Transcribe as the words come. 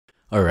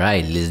All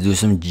right, let's do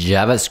some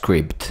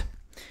JavaScript.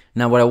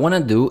 Now what I want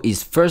to do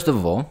is, first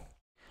of all,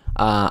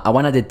 I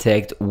want to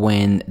detect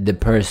when the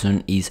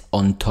person is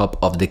on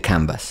top of the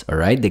canvas. All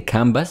right, the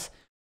canvas,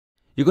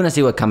 you're going to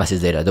see what canvas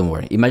is data, don't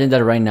worry. Imagine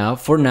that right now.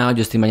 For now,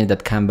 just imagine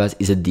that canvas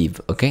is a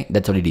div, okay?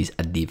 That's all it is,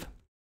 a div.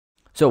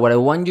 So what I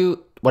want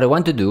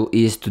to do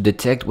is to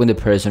detect when the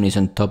person is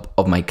on top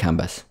of my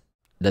canvas.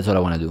 That's all I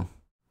want to do.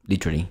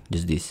 Literally,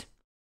 just this.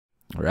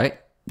 All right,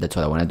 that's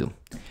what I want to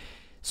do.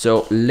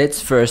 So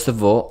let's first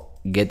of all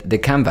get the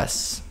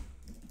canvas.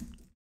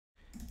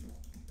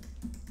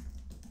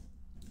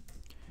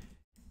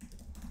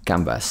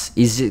 Canvas.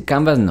 Is it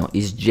canvas? No,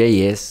 it's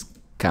JS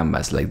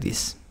canvas like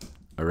this.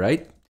 All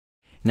right.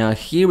 Now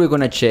here we're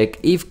gonna check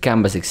if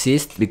canvas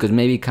exists, because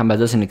maybe canvas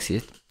doesn't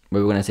exist.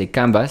 But we're gonna say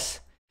canvas.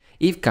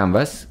 If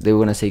canvas, then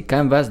we're gonna say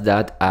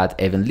canvas.add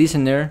event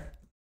listener,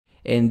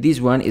 and this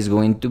one is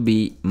going to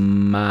be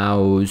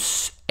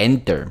mouse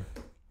enter.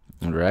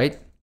 All right.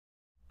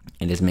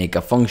 And let's make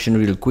a function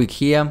real quick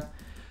here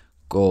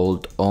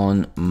called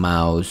on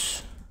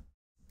mouse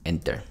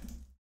enter.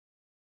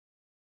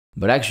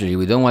 But actually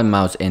we don't want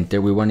mouse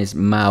enter, we want is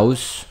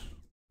mouse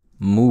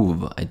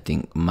move. I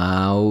think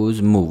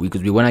mouse move,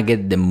 because we want to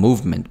get the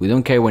movement. We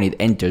don't care when it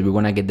enters, we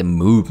want to get the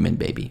movement,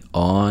 baby.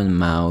 On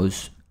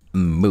mouse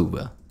move.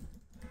 All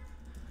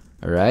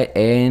right,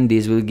 and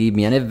this will give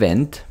me an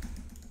event,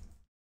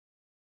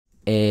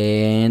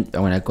 and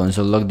I'm gonna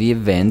console log the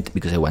event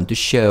because I want to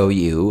show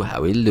you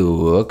how it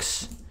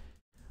looks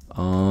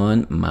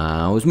on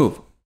mouse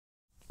move.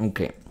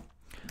 Okay,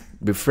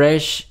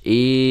 refresh,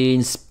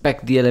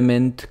 inspect the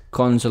element,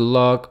 console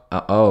log.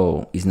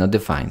 Oh, it's not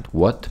defined.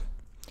 What?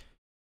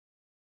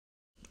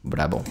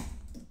 Bravo.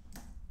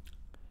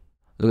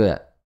 Look at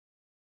that.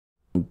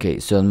 Okay,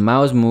 so on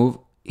mouse move,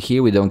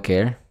 here we don't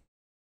care,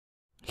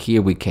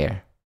 here we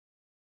care.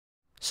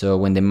 So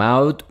when the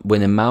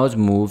mouse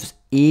moves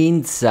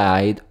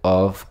inside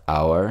of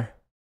our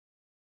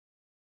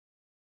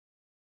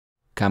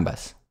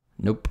canvas.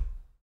 Nope.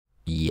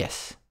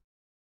 Yes.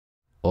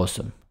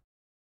 Awesome.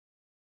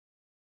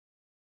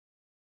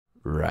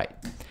 Right.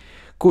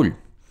 Cool.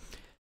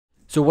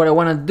 So what I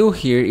want to do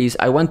here is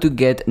I want to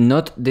get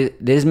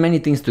there's many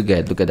things to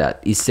get. Look at that.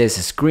 It says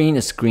screen,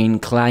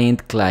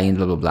 client,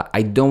 blah, blah, blah.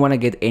 I don't want to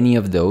get any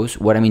of those.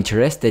 What I'm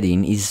interested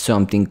in is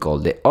something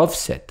called the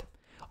offset.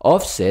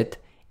 Offset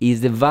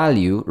is the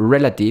value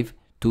relative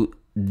to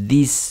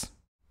this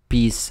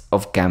piece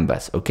of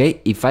canvas,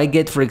 okay? If I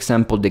get, for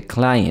example, the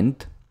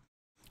client,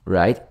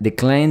 right? The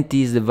client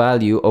is the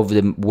value of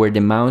where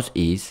the mouse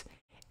is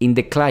in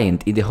the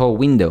client, in the whole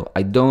window.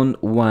 I don't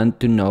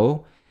want to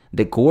know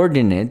the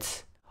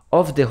coordinates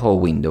of the whole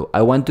window.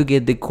 I want to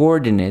get the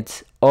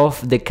coordinates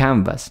of the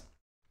canvas,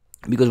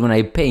 because when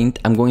I paint,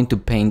 I'm going to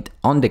paint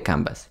on the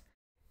canvas.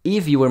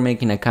 If you were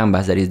making a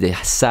canvas that is the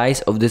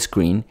size of the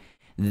screen,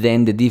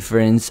 then the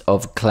difference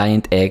of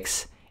client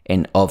X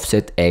and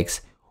offset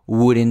X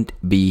wouldn't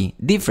be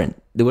different.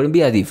 There wouldn't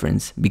be a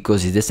difference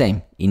because it's the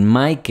same. In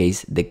my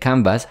case, the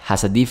canvas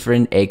has a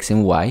different X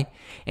and Y,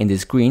 and the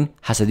screen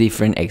has a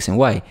different X and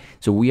Y.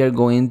 So we are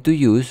going to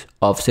use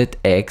offset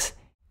X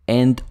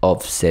and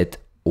offset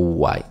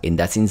Y, and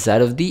that's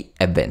inside of the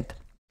event.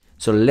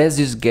 So let's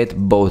just get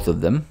both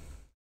of them.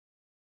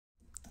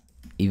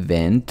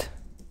 Event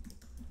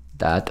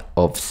that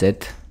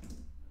offset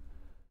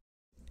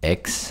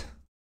X.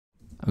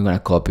 I'm gonna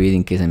copy it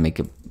in case I make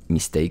a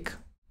mistake.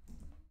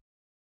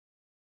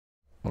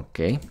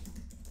 Okay.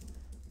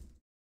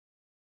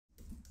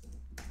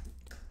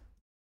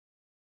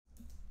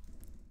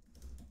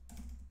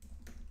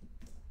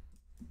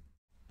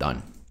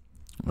 Done.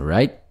 All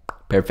right.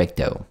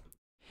 Perfecto.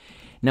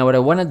 Now what I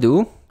want to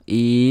do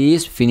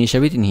is finish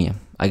everything here.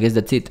 I guess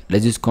that's it.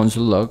 Let's just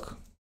console log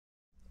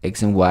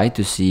X and Y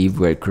to see if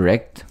we're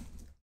correct.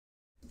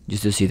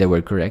 Just to see that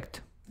we're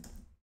correct.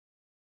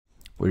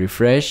 We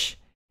refresh,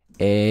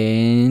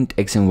 and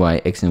X and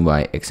Y, X and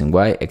Y, X and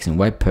Y, X and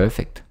Y.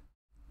 Perfect.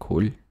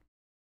 Cool.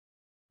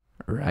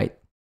 Right.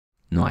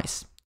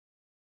 Nice.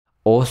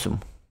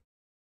 Awesome.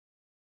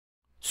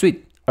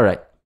 Sweet. All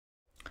right.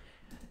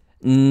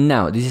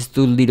 Now, this is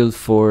too little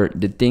for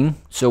the thing.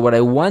 So what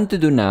I want to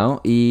do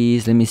now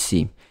is, let me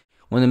see.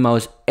 When the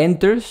mouse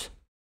enters,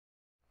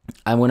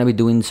 I'm going to be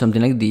doing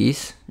something like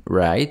this,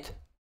 right?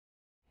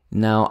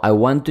 Now, I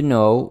want to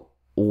know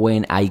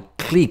when I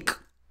click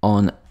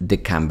on the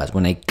canvas.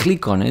 When I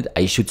click on it,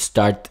 I should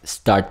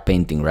start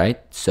painting, right?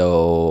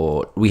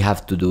 So we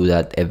have to do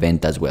that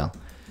event as well.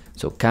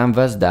 So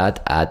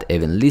canvas.add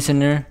event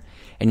listener,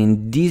 and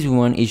in this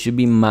one, it should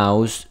be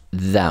mouse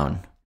down.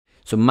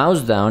 So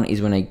mouse down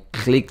is when I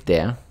click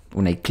there,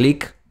 when I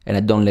click and I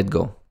don't let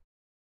go.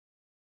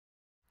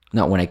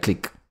 No, when I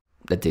click,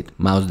 that's it,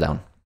 mouse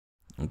down,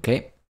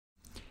 okay?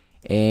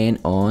 And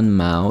on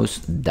mouse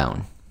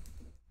down.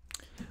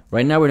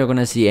 Right now, we're not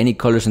gonna see any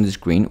colors on the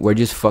screen. We're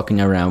just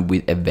fucking around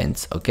with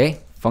events,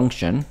 okay?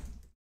 Function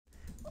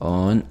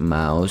on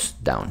mouse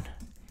down.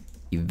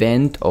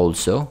 Event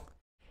also,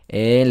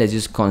 and let's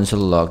just console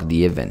log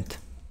the event.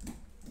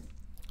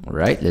 All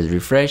right, let's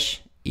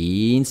refresh,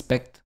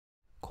 inspect,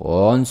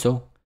 hold on,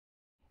 so,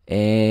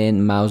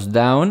 and mouse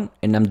down,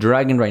 and I'm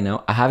dragging right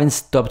now. I haven't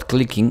stopped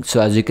clicking, so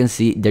as you can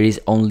see, there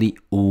is only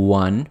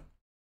one.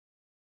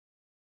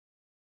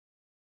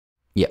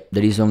 Yeah,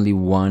 there is only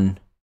one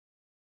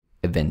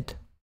event.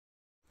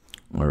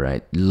 All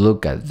right,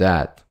 look at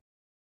that.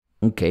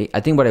 Okay, I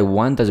think what I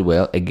want as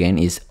well, again,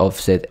 is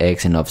offset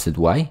X and offset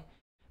Y.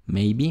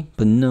 Maybe,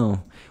 but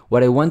no.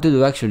 What I want to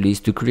do actually is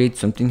to create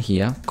something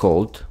here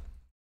called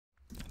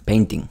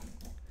painting.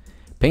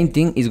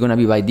 Painting is gonna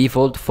be by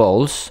default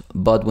false,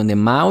 but when the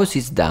mouse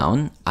is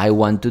down, I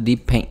want to do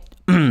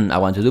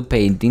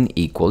painting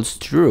equals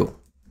true.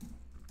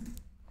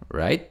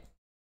 Right?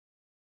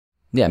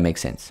 Yeah, makes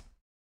sense.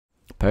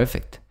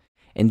 Perfect.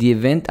 And the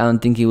event, I don't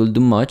think it will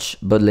do much,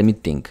 but let me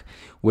think.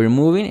 We're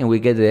moving and we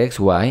get the X,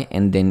 Y,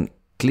 and then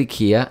click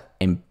here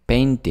and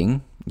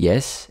painting,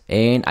 yes,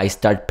 and I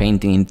start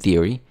painting in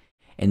theory.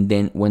 And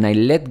then when I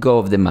let go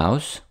of the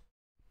mouse,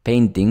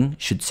 painting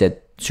should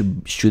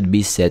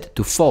be set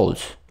to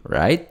false,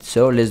 right?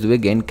 So let's do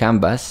again,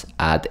 canvas,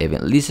 add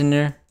event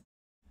listener,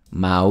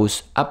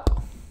 mouse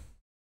up,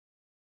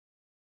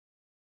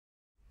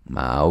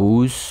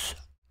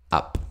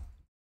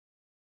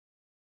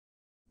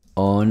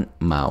 on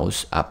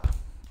mouse up.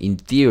 In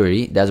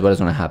theory, that's what's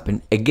gonna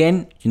happen.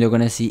 Again, you're not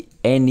gonna see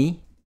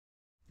any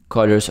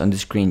colors on the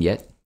screen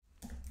yet.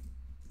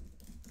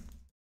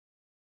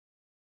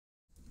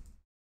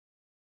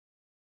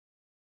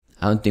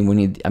 I don't think we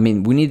need,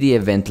 we need the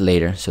event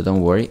later, so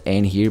don't worry.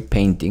 And here,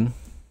 painting,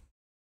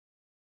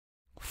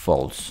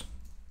 false.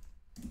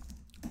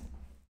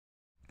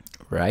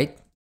 Right?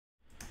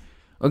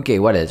 Okay,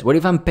 what else? What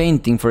if I'm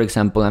painting, for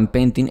example, I'm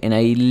painting and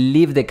I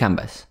leave the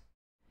canvas?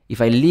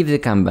 If I leave the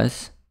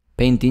canvas,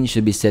 painting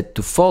should be set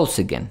to false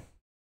again.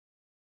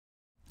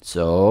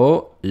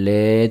 So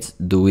let's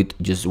do it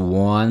just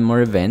one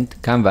more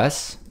event,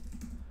 canvas,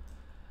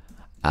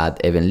 add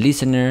event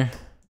listener,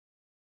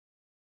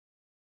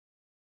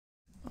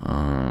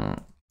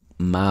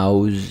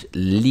 mouse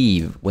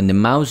leave. When the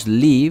mouse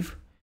leave,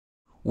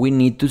 we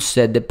need to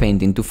set the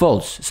painting to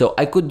false. So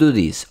I could do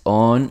this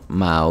on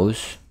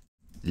mouse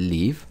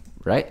leave,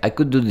 right? I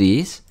could do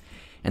this,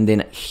 and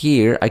then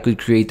here I could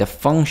create a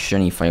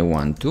function if I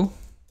want to.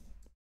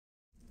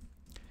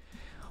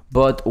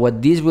 But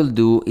what this will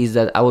do is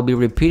that I will be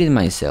repeating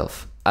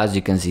myself. As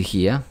you can see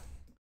here,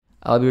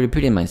 I'll be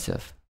repeating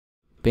myself.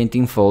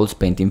 Painting false,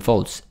 painting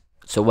false.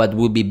 So what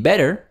would be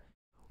better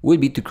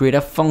would be to create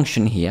a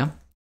function here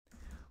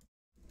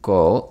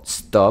called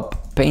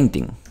stop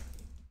painting.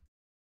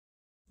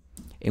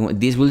 And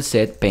this will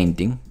set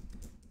painting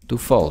to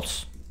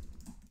false.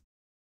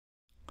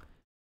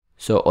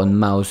 So on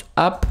mouse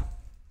up,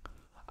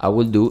 I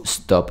will do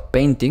stop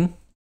painting.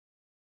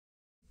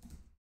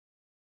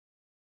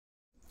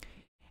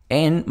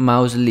 And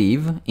mouse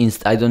leave,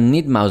 I don't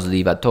need mouse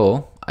leave at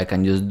all. I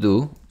can just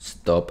do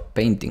stop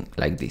painting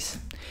like this.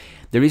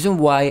 The reason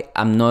why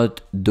I'm not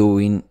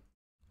doing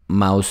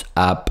mouse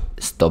up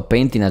stop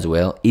painting as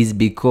well is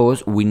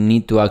because we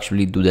need to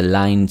actually do the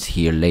lines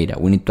here later.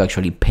 We need to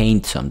actually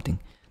paint something.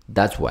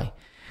 That's why.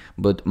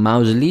 But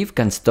mouse leave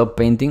can stop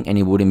painting and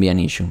it wouldn't be an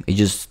issue. It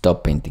just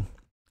stop painting.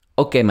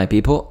 Okay, my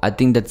people, I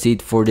think that's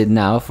it for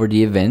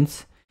the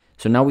events.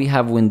 So now we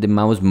have when the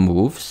mouse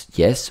moves,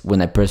 yes,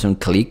 when a person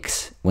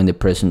clicks, when the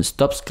person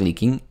stops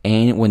clicking,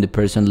 and when the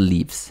person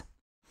leaves.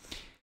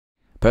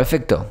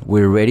 Perfecto,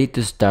 we're ready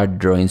to start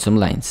drawing some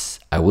lines.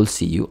 I will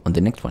see you on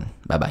the next one.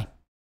 Bye bye.